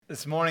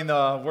This morning,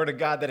 the Word of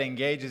God that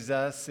engages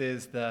us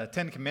is the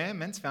Ten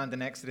Commandments found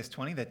in Exodus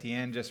 20 that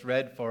Deanne just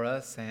read for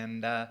us.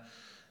 And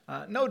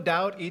no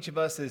doubt each of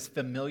us is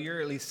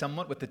familiar, at least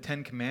somewhat, with the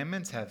Ten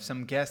Commandments, have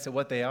some guess at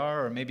what they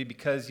are, or maybe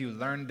because you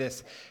learned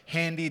this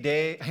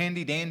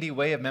handy-dandy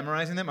way of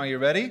memorizing them. Are you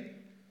ready?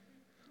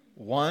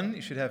 1,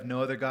 you should have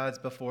no other gods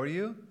before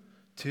you.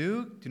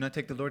 2, do not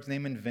take the Lord's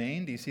name in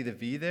vain. Do you see the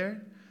V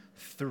there?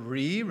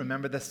 3,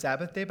 remember the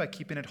Sabbath day by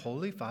keeping it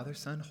holy. Father,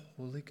 Son,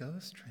 Holy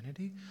Ghost,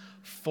 Trinity.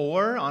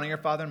 4, honor your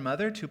father and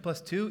mother. 2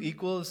 plus 2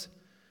 equals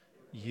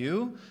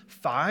you.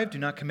 5, do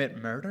not commit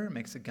murder.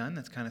 Makes a gun.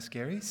 That's kind of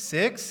scary.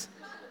 6,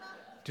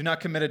 do not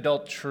commit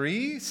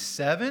adultery.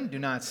 7, do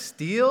not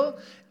steal.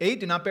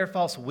 8, do not bear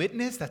false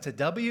witness. That's a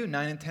W.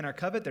 9 and 10 are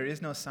covet. There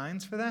is no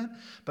signs for that.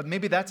 But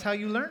maybe that's how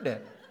you learned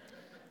it.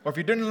 Or if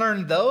you didn't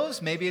learn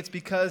those, maybe it's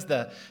because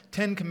the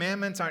Ten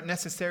Commandments aren't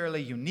necessarily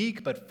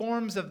unique, but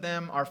forms of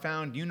them are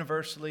found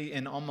universally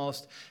in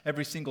almost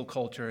every single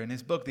culture. In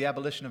his book, The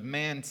Abolition of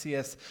Man,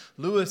 C.S.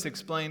 Lewis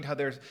explained how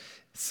there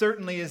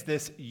certainly is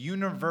this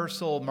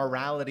universal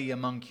morality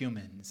among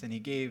humans. And he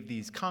gave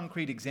these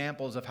concrete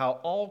examples of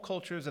how all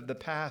cultures of the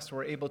past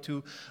were able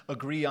to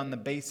agree on the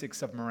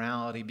basics of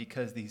morality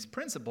because these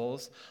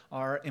principles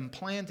are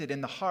implanted in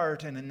the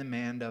heart and in the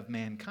mind of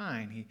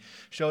mankind. He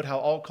showed how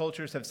all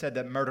cultures have said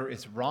that murder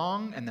is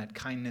wrong and that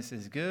kindness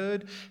is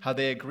good, how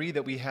they agree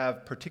that we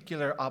have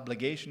particular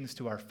obligations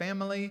to our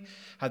family,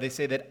 how they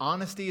say that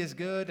honesty is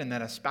good and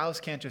that a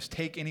spouse can't just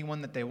take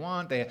anyone that they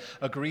want. They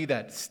agree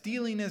that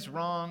stealing is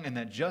wrong and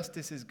that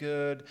justice is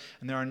good,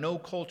 and there are no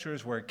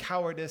cultures where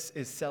cowardice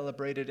is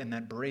celebrated and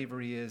that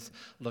bravery is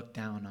looked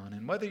down on.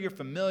 And whether you're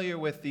familiar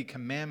with the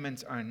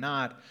commandments or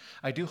not,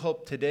 I do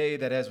hope today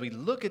that as we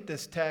look at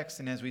this text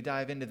and as we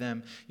dive into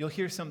them, you'll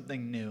hear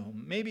something new.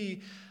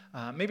 Maybe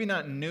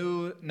not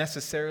new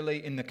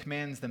necessarily in the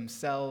commands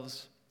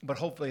themselves, but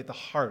hopefully at the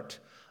heart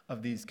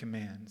of these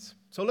commands.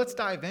 So let's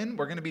dive in.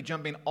 We're going to be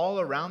jumping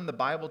all around the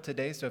Bible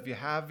today. So if you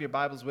have your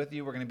Bibles with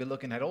you, we're going to be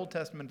looking at Old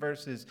Testament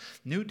verses,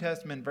 New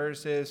Testament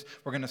verses.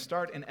 We're going to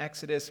start in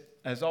Exodus.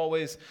 As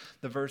always,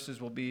 the verses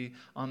will be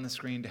on the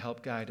screen to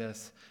help guide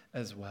us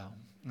as well.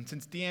 And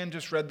since Deanne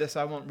just read this,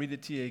 I won't read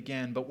it to you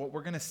again. But what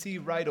we're going to see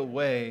right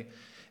away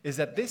is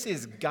that this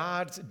is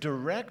God's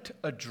direct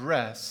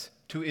address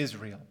to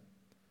Israel.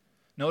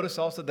 Notice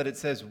also that it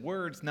says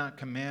words, not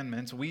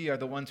commandments. We are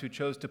the ones who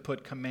chose to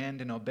put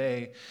command and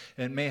obey.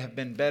 It may have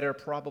been better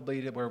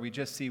probably where we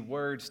just see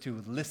words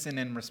to listen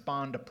and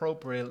respond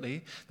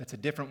appropriately. That's a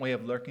different way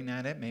of looking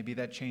at it. Maybe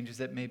that changes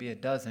it, maybe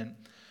it doesn't.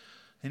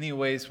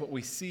 Anyways, what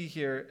we see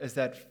here is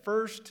that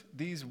first,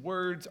 these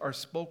words are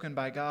spoken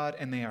by God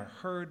and they are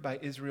heard by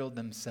Israel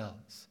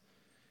themselves.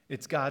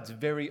 It's God's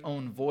very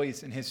own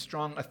voice and his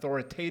strong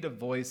authoritative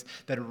voice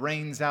that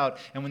reigns out.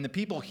 And when the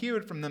people hear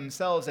it from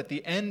themselves at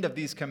the end of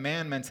these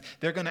commandments,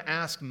 they're going to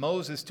ask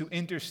Moses to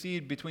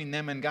intercede between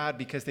them and God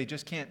because they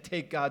just can't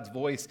take God's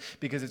voice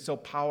because it's so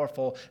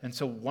powerful and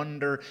so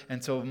wonder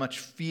and so much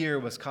fear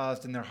was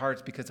caused in their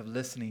hearts because of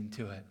listening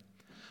to it.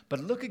 But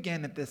look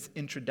again at this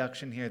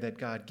introduction here that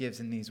God gives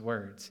in these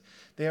words.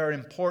 They are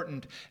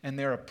important and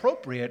they're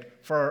appropriate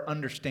for our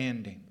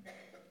understanding.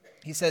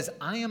 He says,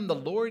 I am the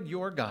Lord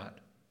your God,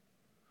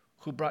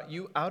 who brought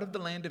you out of the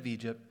land of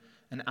Egypt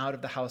and out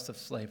of the house of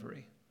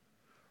slavery.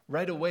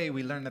 Right away,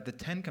 we learn that the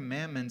Ten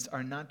Commandments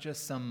are not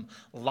just some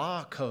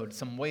law code,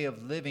 some way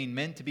of living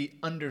meant to be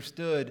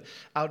understood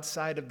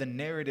outside of the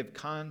narrative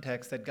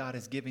context that God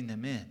is giving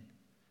them in.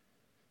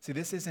 See,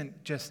 this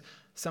isn't just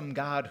some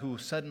God who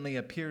suddenly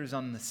appears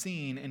on the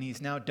scene and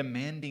he's now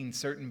demanding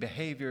certain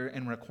behavior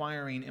and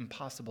requiring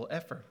impossible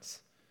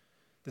efforts.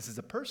 This is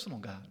a personal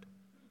God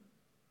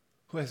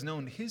who has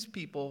known his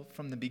people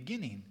from the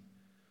beginning,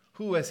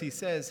 who, as he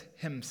says,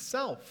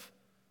 himself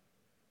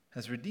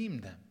has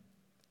redeemed them.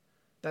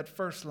 That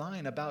first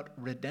line about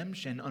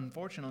redemption,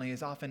 unfortunately,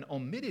 is often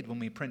omitted when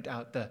we print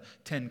out the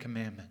Ten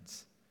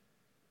Commandments.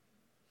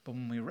 But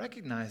when we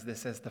recognize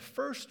this as the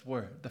first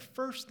word, the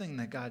first thing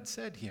that God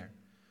said here,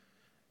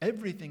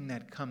 everything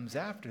that comes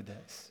after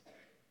this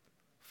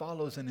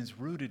follows and is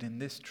rooted in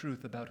this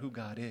truth about who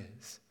God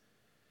is.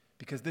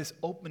 Because this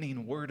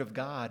opening word of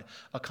God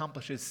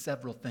accomplishes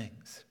several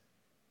things.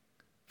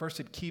 First,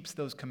 it keeps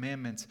those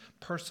commandments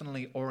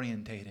personally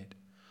orientated.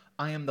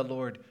 I am the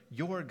Lord,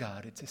 your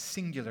God. It's a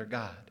singular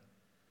God.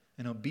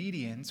 And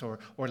obedience or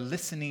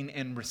listening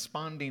and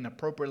responding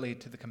appropriately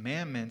to the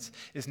commandments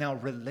is now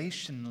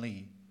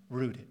relationally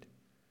rooted.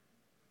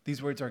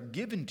 These words are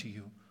given to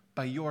you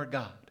by your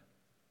God.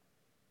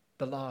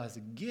 The law is a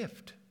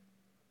gift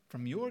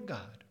from your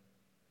God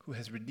who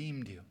has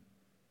redeemed you.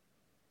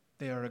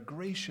 They are a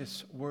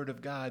gracious word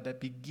of God that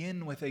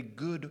begin with a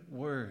good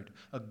word,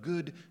 a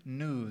good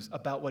news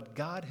about what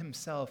God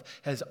himself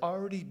has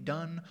already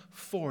done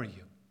for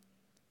you.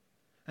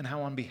 And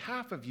how on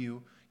behalf of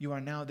you, you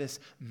are now this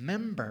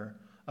member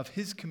of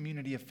his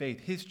community of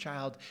faith, his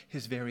child,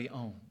 his very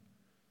own.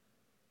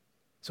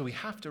 So we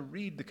have to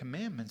read the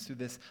commandments through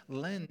this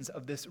lens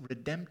of this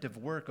redemptive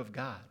work of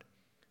God.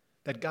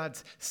 That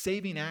God's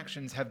saving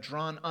actions have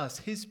drawn us,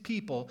 his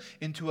people,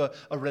 into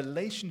a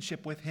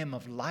relationship with him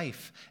of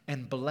life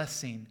and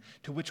blessing,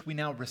 to which we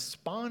now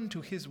respond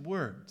to his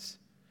words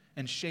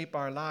and shape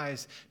our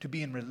lives to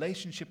be in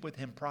relationship with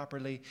him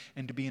properly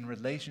and to be in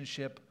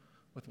relationship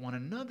with one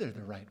another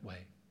the right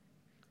way.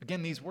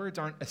 Again, these words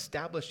aren't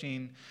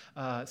establishing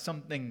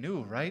something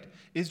new, right?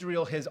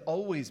 Israel has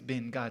always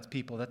been God's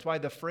people. That's why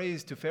the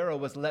phrase to Pharaoh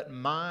was, "Let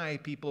my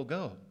people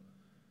go."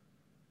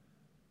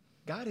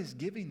 God is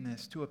giving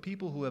this to a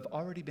people who have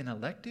already been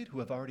elected, who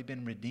have already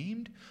been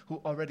redeemed, who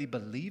already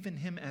believe in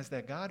him as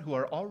their God, who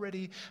are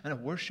already in a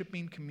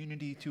worshiping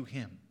community to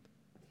him.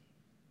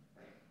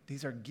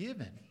 These are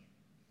given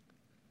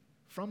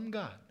from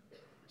God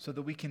so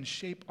that we can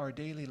shape our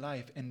daily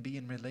life and be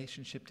in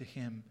relationship to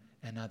him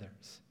and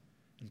others.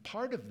 And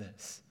part of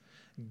this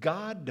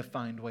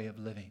God-defined way of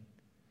living,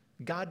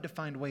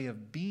 God-defined way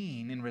of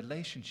being in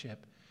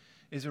relationship,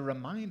 is a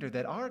reminder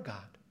that our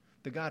God,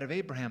 the God of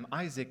Abraham,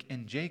 Isaac,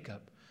 and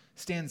Jacob,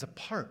 stands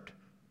apart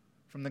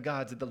from the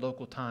gods at the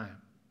local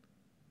time,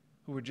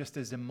 who were just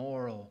as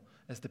immoral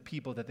as the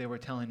people that they were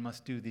telling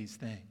must do these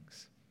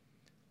things.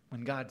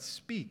 When God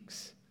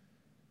speaks,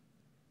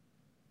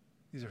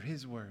 these are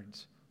his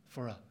words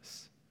for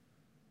us.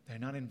 They're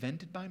not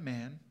invented by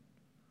man.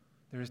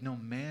 There is no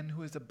man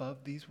who is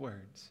above these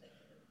words.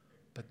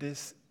 But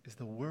this is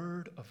the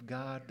word of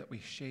God that we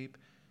shape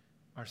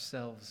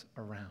ourselves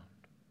around.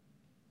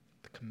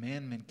 The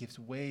commandment gives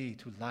way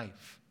to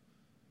life,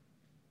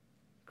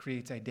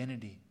 creates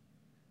identity,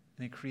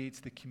 and it creates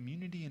the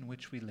community in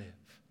which we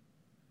live.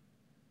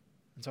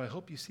 And so I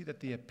hope you see that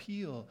the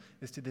appeal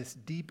is to this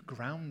deep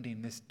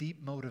grounding, this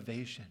deep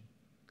motivation.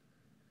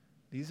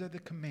 These are the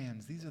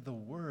commands, these are the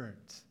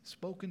words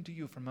spoken to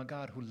you from a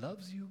God who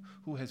loves you,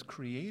 who has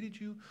created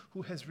you,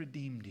 who has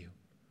redeemed you,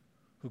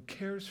 who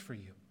cares for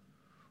you,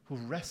 who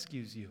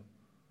rescues you,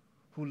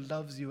 who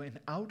loves you, and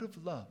out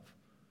of love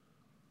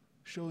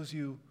shows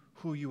you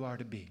who you are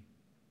to be.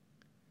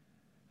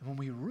 And when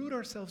we root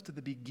ourselves to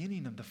the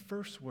beginning of the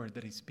first word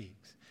that he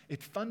speaks,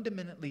 it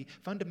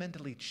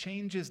fundamentally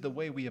changes the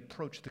way we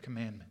approach the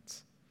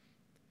commandments.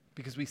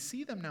 Because we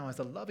see them now as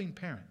a loving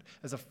parent,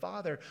 as a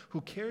father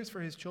who cares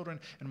for his children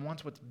and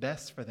wants what's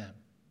best for them.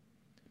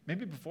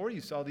 Maybe before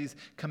you saw these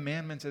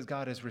commandments as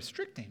God is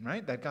restricting,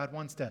 right? That God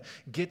wants to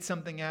get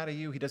something out of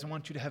you. He doesn't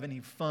want you to have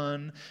any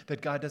fun.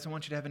 That God doesn't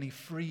want you to have any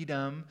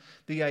freedom.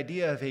 The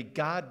idea of a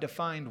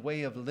God-defined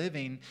way of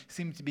living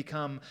seems to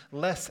become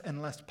less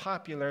and less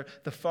popular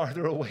the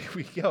farther away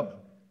we go.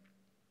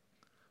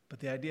 But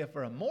the idea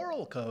for a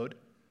moral code,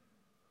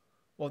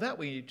 well, that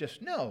we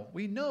just know.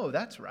 We know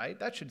that's right.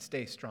 That should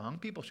stay strong.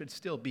 People should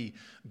still be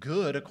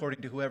good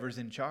according to whoever's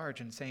in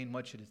charge and saying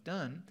what should is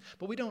done.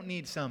 But we don't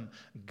need some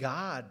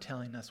God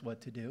telling us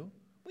what to do.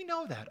 We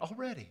know that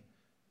already.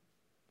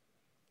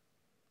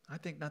 I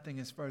think nothing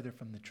is further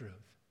from the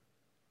truth.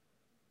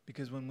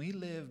 Because when we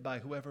live by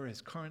whoever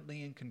is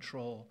currently in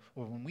control,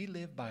 or when we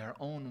live by our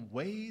own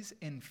ways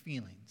and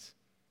feelings,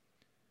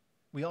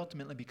 we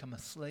ultimately become a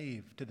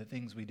slave to the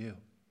things we do.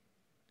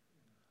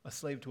 A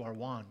slave to our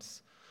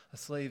wants, a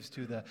slave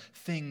to the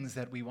things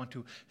that we want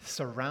to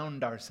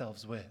surround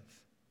ourselves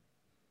with.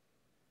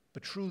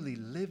 But truly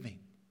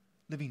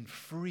living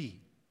free,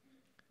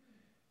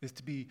 is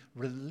to be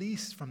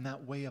released from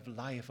that way of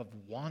life of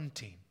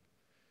wanting,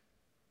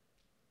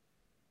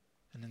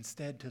 and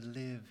instead to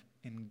live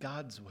in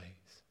God's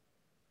ways,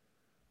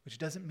 which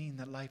doesn't mean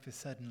that life is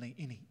suddenly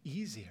any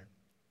easier,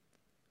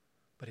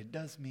 but it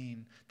does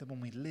mean that when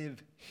we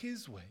live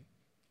his way,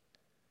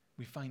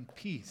 we find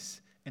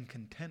peace and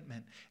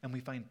contentment, and we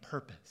find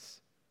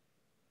purpose.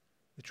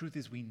 The truth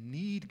is we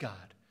need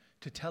God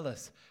to tell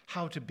us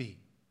how to be.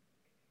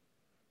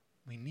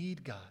 We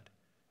need God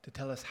to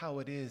tell us how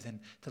it is and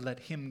to let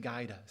him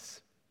guide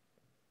us.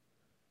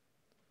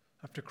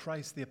 After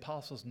Christ, the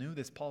apostles knew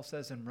this. Paul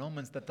says in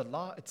Romans that the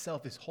law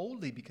itself is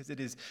holy because it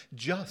is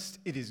just,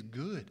 it is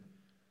good.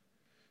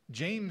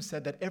 James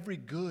said that every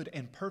good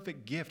and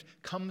perfect gift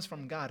comes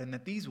from God, and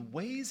that these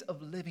ways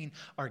of living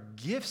are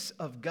gifts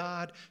of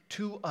God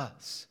to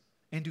us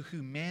and to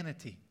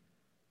humanity.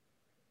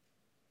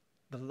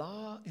 The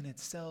law in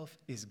itself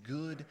is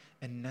good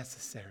and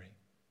necessary.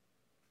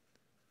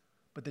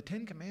 But the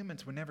Ten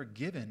Commandments were never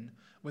given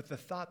with the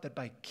thought that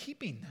by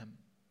keeping them,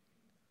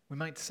 we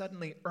might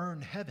suddenly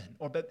earn heaven,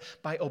 or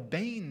by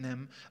obeying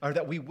them, or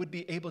that we would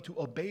be able to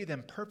obey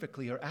them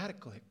perfectly or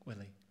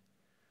adequately.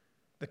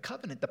 The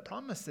covenant, the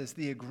promises,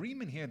 the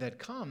agreement here that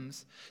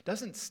comes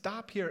doesn't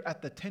stop here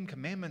at the Ten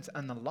Commandments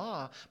and the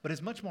law, but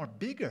is much more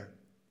bigger.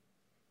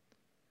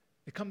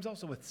 It comes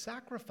also with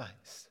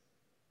sacrifice.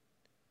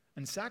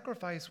 And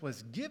sacrifice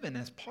was given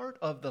as part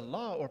of the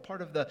law, or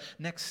part of the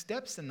next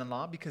steps in the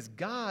law, because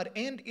God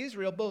and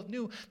Israel both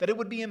knew that it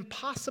would be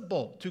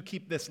impossible to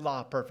keep this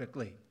law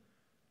perfectly.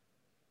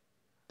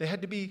 They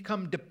had to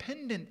become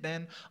dependent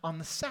then on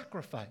the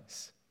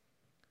sacrifice,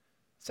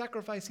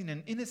 sacrificing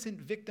an innocent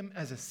victim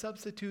as a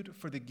substitute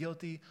for the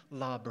guilty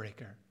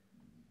lawbreaker.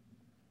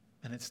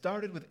 And it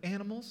started with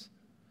animals,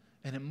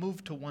 and it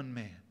moved to one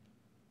man.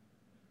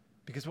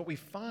 Because what we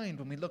find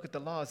when we look at the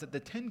law is that the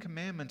Ten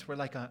Commandments were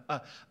like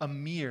a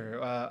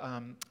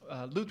mirror.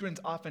 Lutherans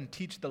often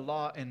teach the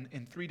law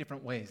in three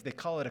different ways. They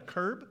call it a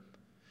curb.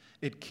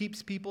 It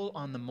keeps people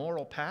on the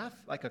moral path,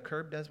 like a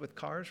curb does with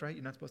cars, right?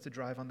 You're not supposed to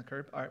drive on the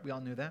curb. All right, we all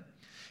knew that.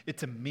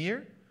 It's a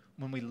mirror.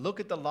 When we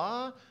look at the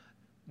law,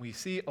 we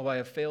see, I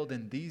have failed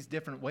in these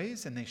different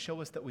ways, and they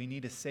show us that we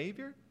need a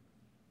Savior.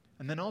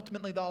 And then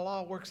ultimately, the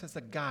law works as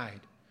a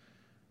guide,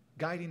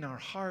 guiding our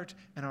heart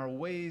and our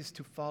ways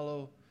to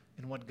follow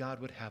in what God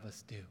would have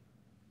us do.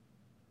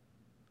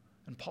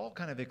 And Paul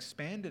kind of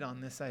expanded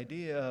on this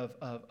idea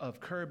of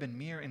curb and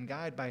mirror and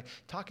guide by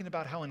talking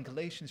about how in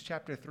Galatians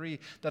chapter 3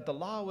 that the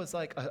law was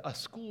like a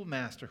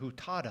schoolmaster who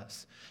taught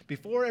us.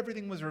 Before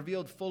everything was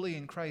revealed fully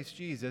in Christ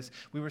Jesus,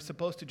 we were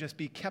supposed to just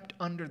be kept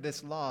under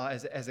this law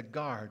as a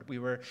guard.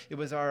 It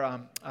was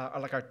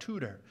our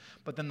tutor.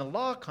 But then the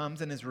law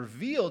comes and is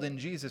revealed in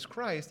Jesus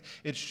Christ.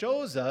 It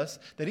shows us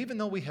that even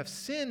though we have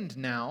sinned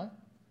now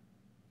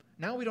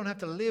we don't have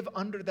to live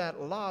under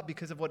that law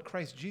because of what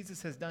Christ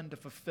Jesus has done to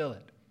fulfill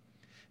it.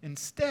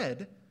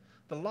 Instead,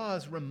 the law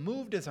is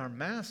removed as our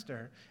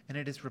master, and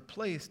it is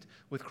replaced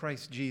with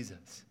Christ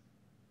Jesus.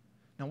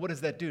 Now, what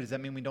does that do? Does that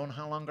mean we don't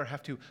no longer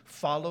have to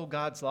follow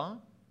God's law?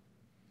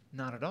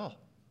 Not at all.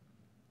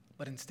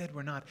 But instead,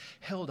 we're not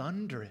held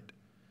under it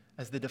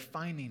as the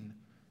defining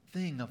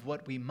thing of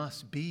what we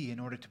must be in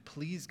order to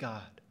please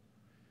God.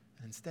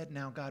 And instead,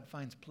 now God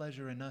finds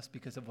pleasure in us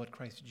because of what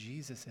Christ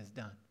Jesus has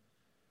done.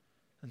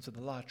 And so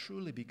the law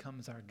truly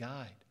becomes our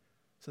guide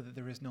so that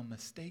there is no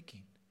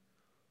mistaking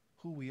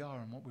who we are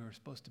and what we were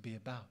supposed to be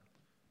about,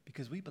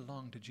 because we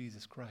belong to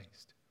Jesus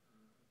Christ,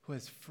 who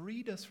has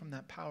freed us from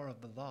that power of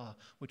the law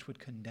which would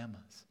condemn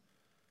us,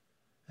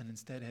 and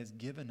instead has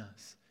given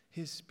us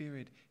His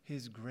Spirit,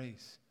 His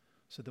grace,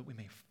 so that we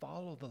may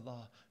follow the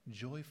law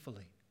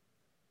joyfully,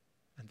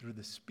 and through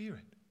the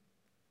Spirit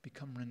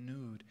become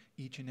renewed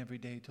each and every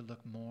day to look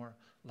more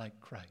like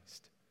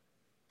Christ.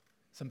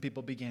 Some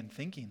people began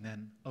thinking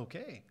then,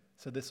 okay,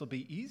 so this will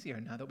be easier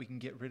now that we can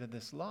get rid of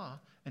this law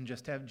and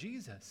just have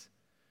Jesus.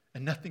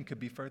 And nothing could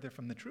be further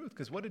from the truth,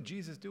 because what did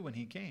Jesus do when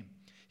He came?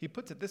 He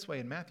puts it this way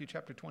in Matthew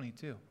chapter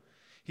 22.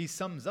 He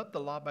sums up the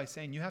law by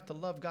saying you have to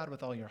love God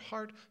with all your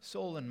heart,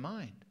 soul, and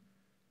mind,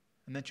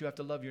 and that you have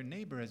to love your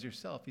neighbor as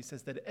yourself. He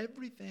says that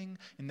everything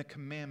in the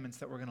commandments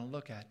that we're going to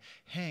look at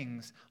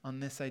hangs on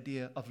this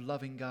idea of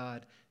loving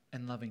God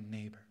and loving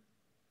neighbor.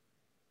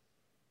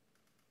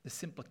 The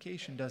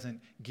simplification doesn't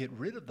get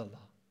rid of the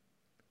law,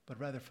 but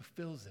rather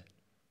fulfills it.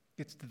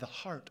 Gets to the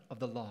heart of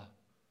the law,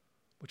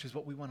 which is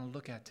what we want to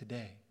look at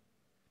today.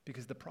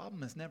 Because the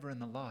problem is never in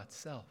the law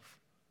itself.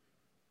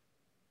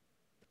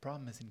 The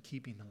problem is in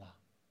keeping the law.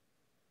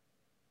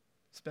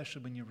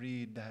 Especially when you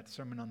read that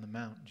Sermon on the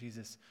Mount,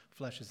 Jesus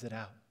fleshes it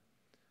out.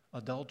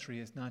 Adultery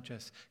is not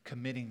just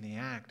committing the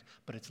act,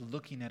 but it's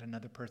looking at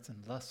another person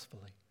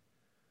lustfully.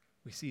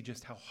 We see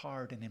just how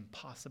hard and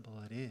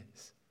impossible it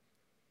is.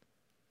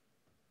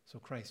 So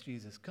Christ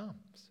Jesus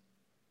comes.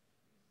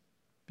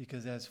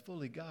 Because as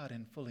fully God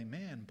and fully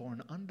man,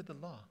 born under the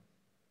law,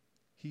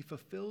 He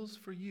fulfills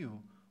for you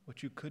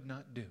what you could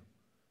not do.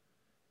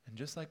 And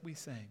just like we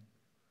sang,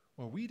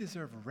 where we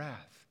deserve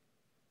wrath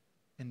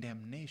and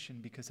damnation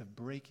because of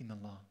breaking the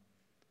law,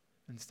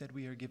 instead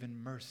we are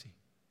given mercy.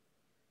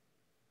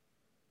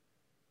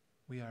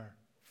 We are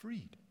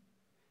freed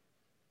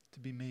to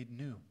be made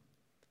new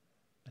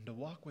and to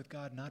walk with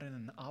God not in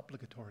an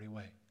obligatory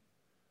way,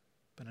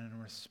 but in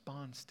a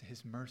response to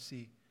His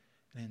mercy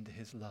and into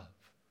His love.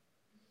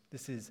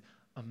 This is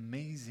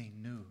amazing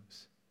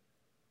news.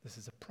 This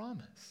is a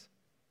promise.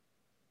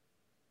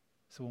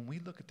 So when we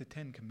look at the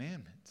Ten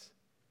Commandments,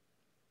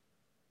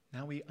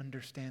 now we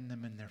understand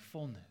them in their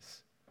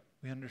fullness.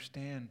 We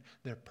understand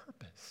their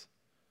purpose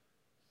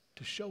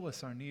to show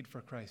us our need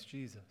for Christ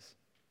Jesus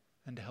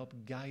and to help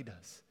guide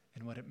us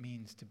in what it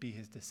means to be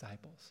His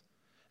disciples.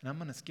 And I'm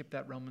going to skip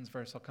that Romans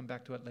verse. I'll come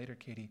back to it later,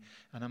 Katie,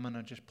 and I'm going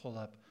to just pull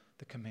up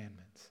the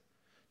commandments.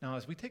 Now,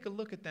 as we take a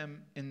look at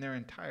them in their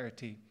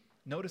entirety,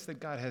 notice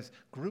that God has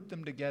grouped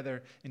them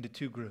together into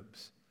two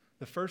groups.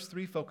 The first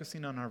three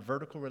focusing on our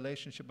vertical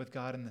relationship with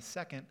God, and the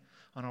second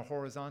on our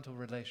horizontal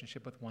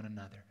relationship with one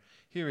another.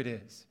 Here it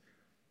is.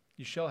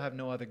 You shall have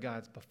no other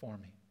gods before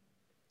me.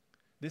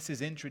 This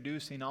is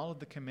introducing all of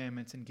the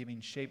commandments and giving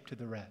shape to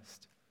the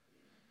rest.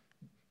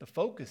 The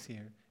focus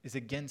here is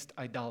against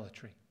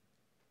idolatry.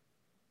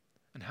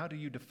 And how do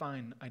you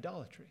define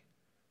idolatry?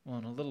 Well,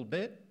 in a little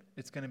bit,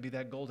 it's going to be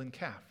that golden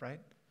calf,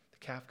 right? The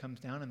calf comes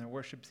down and they're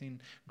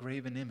worshiping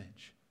graven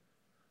image.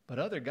 But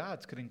other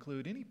gods could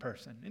include any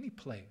person, any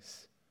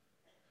place.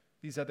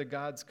 These other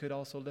gods could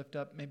also lift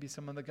up maybe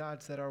some of the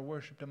gods that are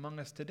worshipped among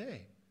us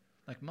today,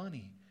 like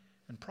money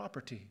and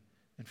property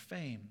and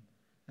fame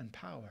and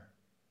power.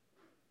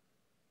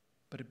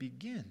 But it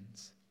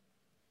begins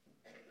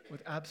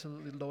with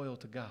absolutely loyal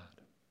to God.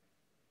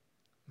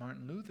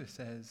 Martin Luther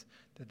says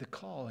that the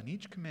call in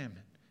each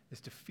commandment is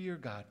to fear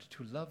God,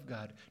 to love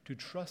God, to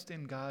trust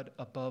in God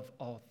above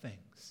all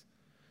things.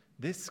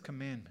 This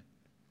commandment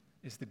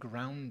is the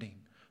grounding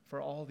for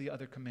all the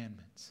other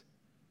commandments.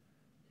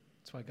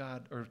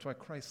 That's why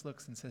Christ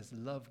looks and says,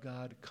 love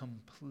God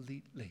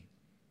completely.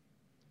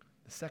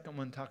 The second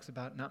one talks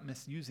about not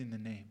misusing the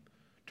name.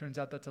 Turns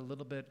out that's a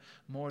little bit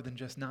more than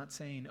just not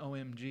saying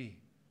OMG.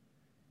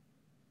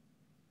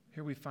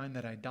 Here we find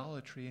that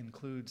idolatry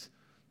includes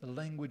the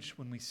language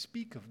when we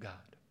speak of God.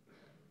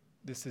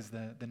 This is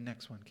the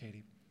next one,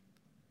 Katie.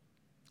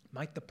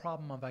 Might the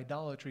problem of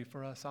idolatry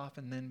for us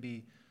often then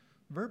be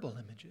verbal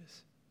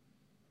images?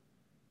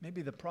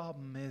 Maybe the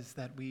problem is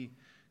that we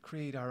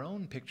create our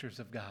own pictures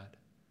of God,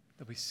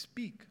 that we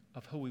speak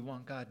of who we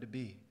want God to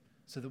be,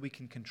 so that we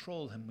can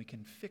control him, we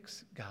can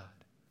fix God.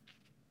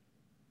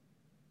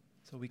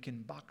 So we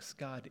can box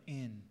God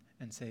in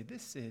and say,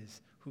 this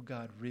is who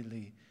God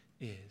really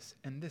is,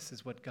 and this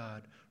is what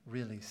God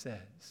really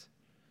says.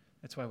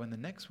 That's why when the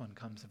next one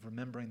comes of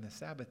remembering the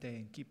Sabbath day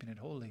and keeping it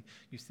holy,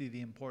 you see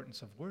the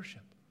importance of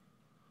worship,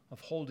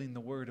 of holding the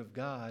word of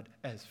God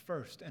as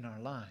first in our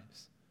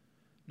lives,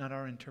 not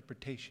our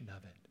interpretation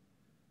of it.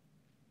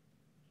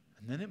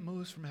 And then it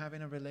moves from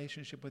having a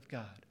relationship with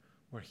God,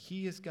 where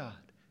he is God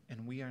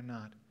and we are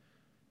not,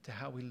 to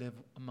how we live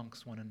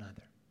amongst one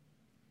another.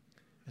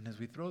 And as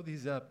we throw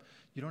these up,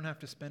 you don't have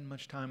to spend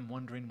much time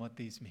wondering what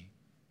these mean.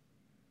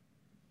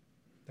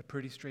 They're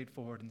pretty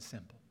straightforward and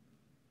simple.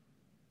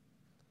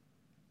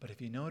 But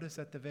if you notice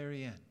at the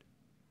very end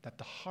that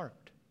the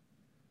heart,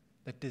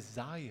 that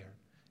desire,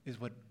 is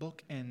what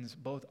bookends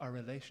both our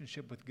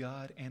relationship with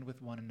God and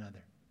with one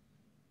another.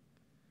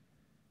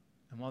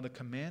 And while the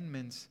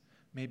commandments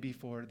may be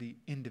for the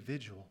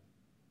individual,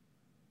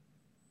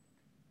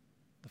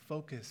 the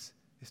focus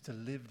is to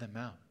live them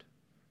out,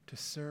 to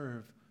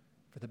serve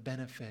for the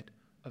benefit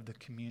of the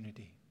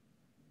community.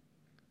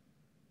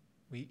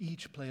 We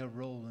each play a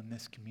role in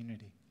this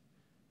community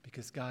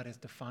because God has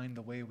defined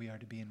the way we are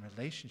to be in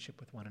relationship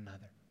with one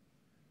another.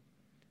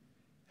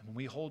 And when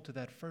we hold to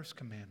that first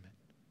commandment,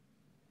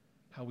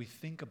 how we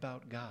think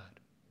about God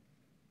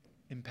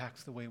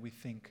impacts the way we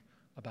think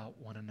about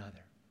one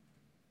another.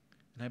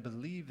 And I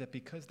believe that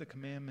because the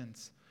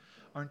commandments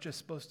aren't just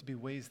supposed to be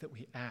ways that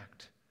we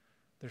act,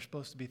 they're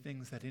supposed to be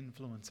things that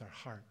influence our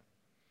heart.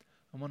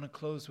 I want to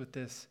close with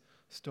this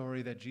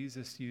story that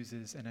Jesus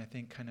uses and I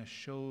think kind of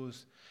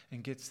shows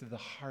and gets to the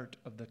heart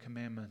of the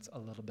commandments a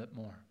little bit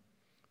more.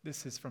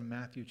 This is from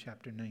Matthew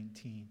chapter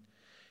 19.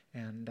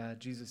 And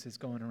Jesus is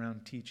going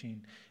around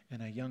teaching,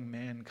 and a young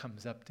man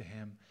comes up to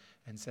him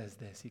and says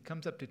this. He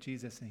comes up to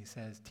Jesus and he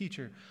says,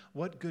 "Teacher,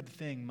 what good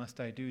thing must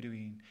I do to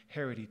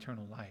inherit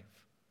eternal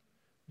life?"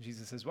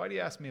 Jesus says, "Why do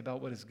you ask me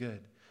about what is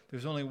good?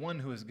 There's only one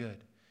who is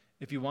good.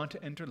 If you want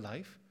to enter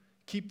life,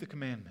 keep the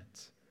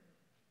commandments."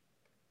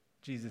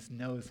 Jesus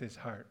knows his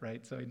heart,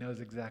 right? So he knows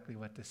exactly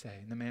what to say.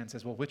 And the man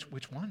says, "Well,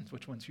 which ones?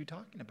 Which ones are you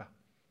talking about?"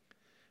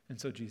 And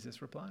so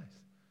Jesus replies,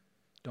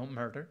 "Don't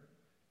murder,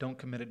 don't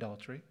commit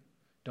adultery,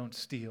 don't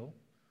steal,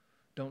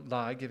 don't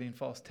lie, giving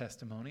false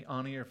testimony,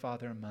 honor your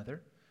father and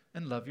mother,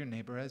 and love your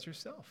neighbor as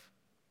yourself."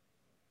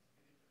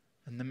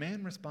 And the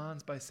man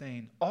responds by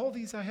saying, "All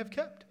these I have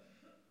kept.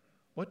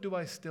 What do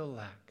I still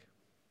lack?"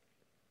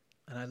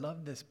 And I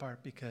love this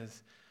part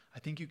because I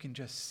think you can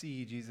just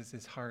see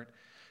Jesus' heart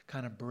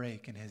kind of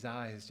break and his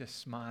eyes just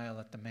smile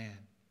at the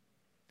man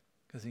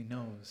because he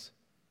knows.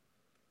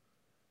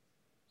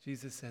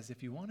 Jesus says,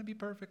 if you want to be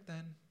perfect,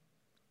 then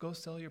go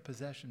sell your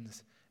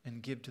possessions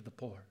and give to the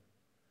poor,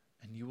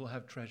 and you will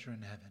have treasure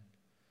in heaven.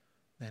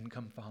 Then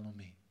come follow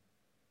me.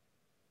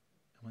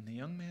 And when the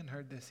young man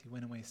heard this, he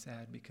went away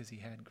sad because he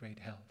had great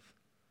health.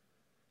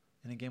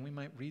 And again, we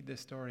might read this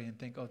story and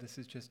think, oh, this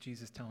is just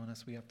Jesus telling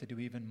us we have to do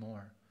even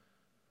more.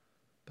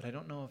 But I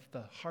don't know if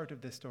the heart of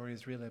this story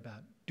is really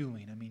about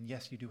doing. I mean,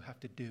 yes, you do have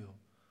to do.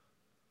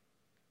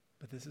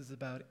 But this is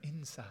about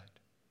inside.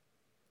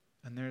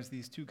 And there's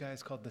these two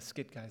guys called the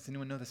skit guys.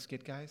 Anyone know the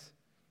skit guys?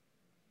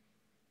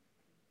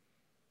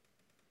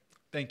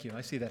 Thank you.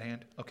 I see that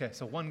hand. Okay,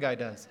 so one guy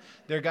does.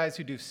 There are guys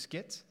who do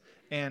skits.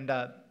 And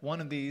one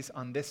of these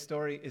on this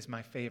story is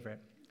my favorite.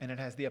 And it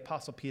has the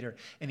Apostle Peter.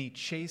 And he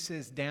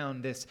chases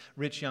down this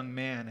rich young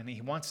man. And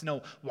he wants to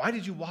know, why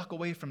did you walk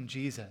away from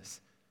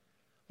Jesus?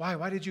 Why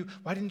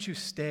didn't you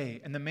stay?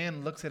 And the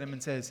man looks at him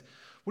and says,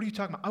 what are you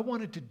talking about? I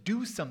wanted to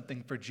do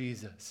something for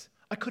Jesus.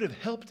 I could have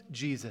helped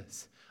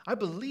Jesus. I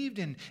believed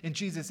in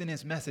Jesus, in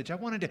his message. I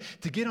wanted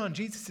to get on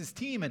Jesus'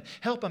 team and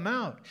help him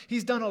out.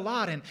 He's done a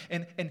lot, and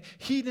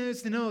he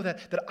needs to know that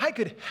I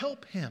could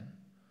help him.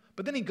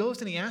 But then he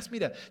goes and he asks me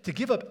to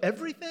give up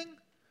everything?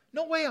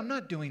 No way, I'm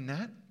not doing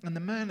that. And the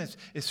man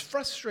is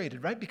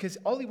frustrated, right? Because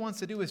all he wants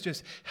to do is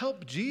just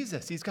help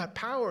Jesus. He's got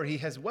power, he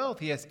has wealth,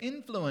 he has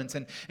influence.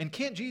 And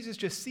can't Jesus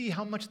just see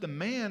how much the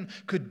man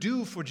could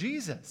do for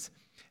Jesus?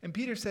 And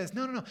Peter says,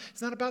 no,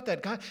 it's not about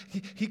that. God,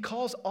 he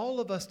calls all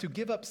of us to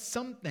give up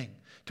something,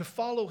 to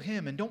follow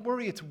him. And don't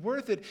worry, it's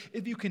worth it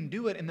if you can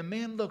do it. And the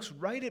man looks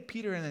right at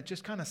Peter and it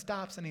just kind of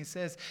stops and he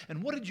says,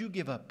 and what did you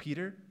give up,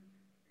 Peter?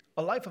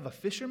 A life of a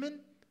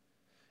fisherman?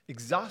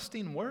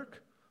 Exhausting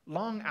work?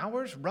 Long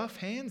hours, rough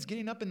hands,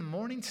 getting up in the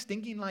morning,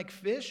 stinking like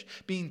fish,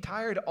 being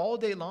tired all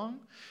day long?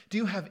 Do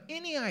you have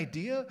any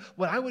idea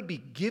what I would be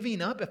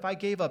giving up if I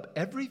gave up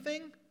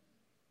everything?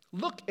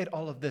 Look at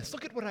all of this.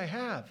 Look at what I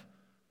have.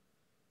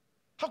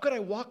 How could I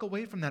walk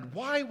away from that?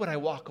 Why would I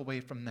walk away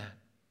from that?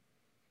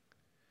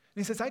 And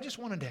he says, I just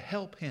wanted to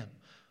help him.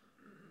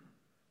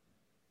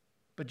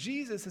 But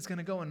Jesus is going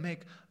to go and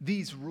make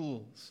these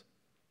rules.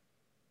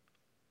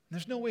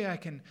 There's no way I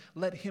can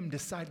let him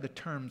decide the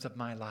terms of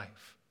my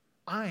life.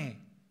 I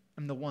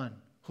am the one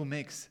who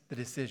makes the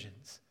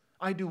decisions.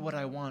 I do what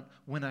I want,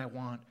 when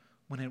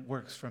it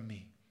works for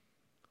me.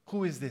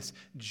 Who is this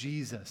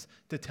Jesus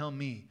to tell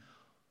me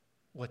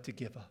what to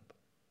give up?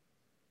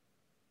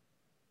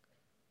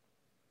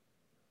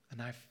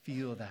 And I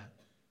feel that.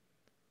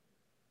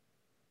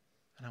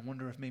 And I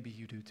wonder if maybe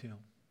you do too.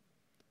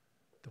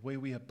 The way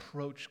we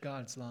approach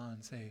God's law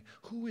and say,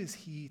 who is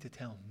he to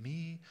tell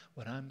me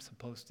what I'm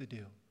supposed to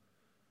do?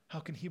 How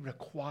can he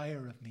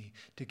require of me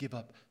to give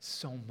up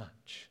so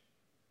much?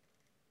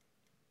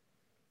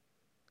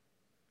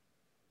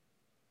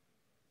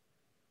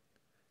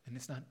 And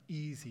it's not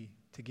easy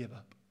to give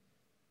up.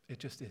 It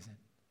just isn't.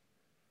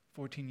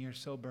 14 years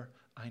sober,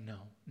 I know.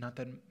 Not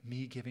that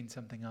me giving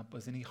something up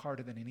was any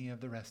harder than any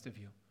of the rest of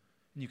you.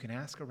 And you can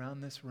ask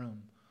around this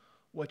room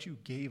what you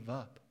gave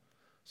up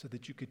so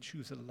that you could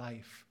choose a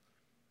life,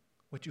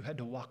 what you had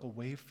to walk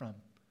away from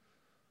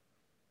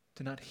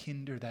to not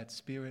hinder that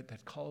spirit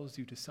that calls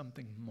you to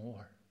something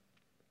more.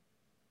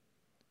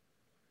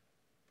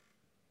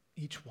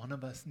 Each one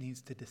of us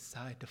needs to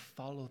decide to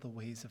follow the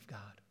ways of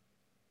God,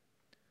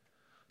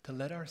 to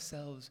let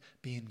ourselves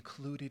be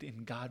included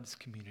in God's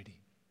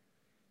community,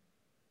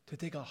 to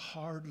take a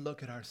hard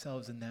look at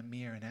ourselves in that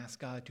mirror and ask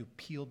God to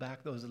peel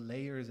back those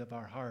layers of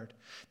our heart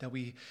that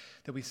we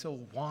so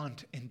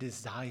want and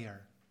desire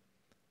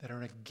that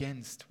are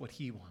against what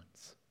he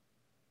wants.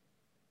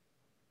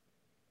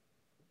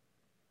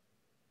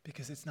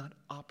 Because it's not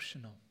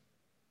optional.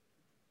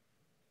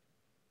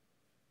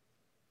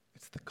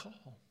 It's the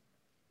call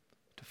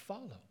to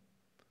follow.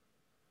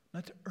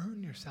 Not to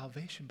earn your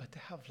salvation, but to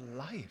have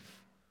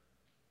life.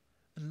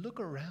 And look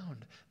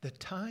around. The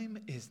time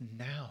is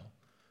now.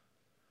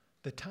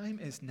 The time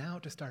is now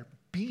to start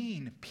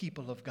being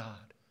people of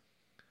God,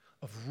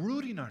 of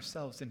rooting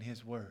ourselves in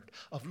his word,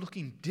 of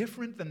looking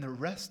different than the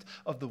rest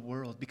of the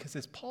world. Because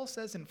as Paul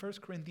says in 1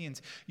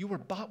 Corinthians, you were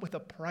bought with a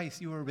price,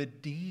 you were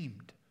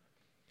redeemed.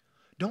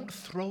 Don't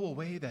throw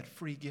away that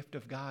free gift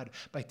of God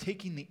by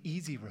taking the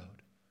easy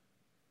road.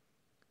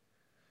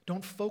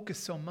 Don't focus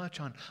so much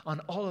on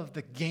all of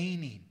the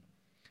gaining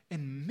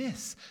and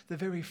miss the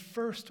very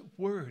first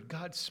word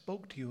God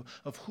spoke to you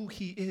of who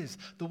he is,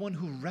 the one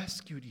who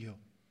rescued you,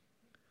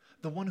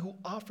 the one who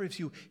offers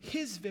you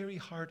his very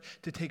heart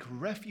to take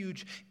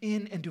refuge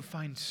in and to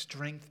find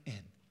strength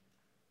in.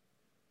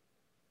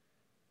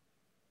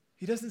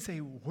 He doesn't say,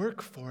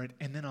 work for it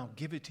and then I'll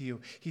give it to you.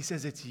 He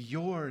says, it's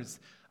yours.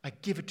 I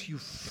give it to you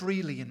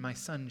freely in my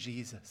son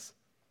Jesus.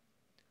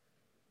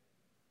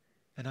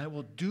 And I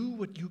will do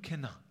what you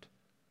cannot.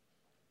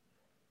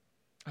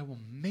 I will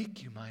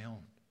make you my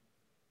own.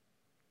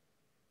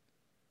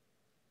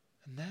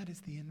 And that is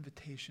the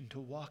invitation to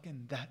walk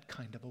in that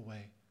kind of a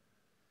way.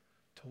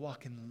 To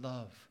walk in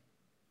love.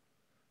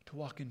 To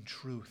walk in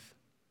truth.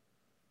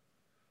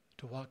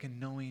 To walk in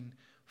knowing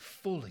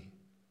fully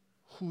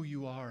who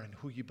you are and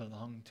who you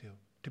belong to.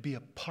 To be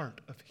a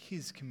part of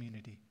his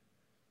community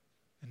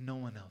and no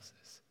one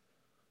else's.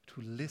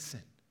 To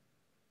listen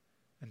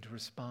and to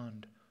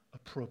respond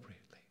appropriately.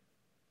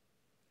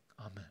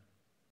 Amen.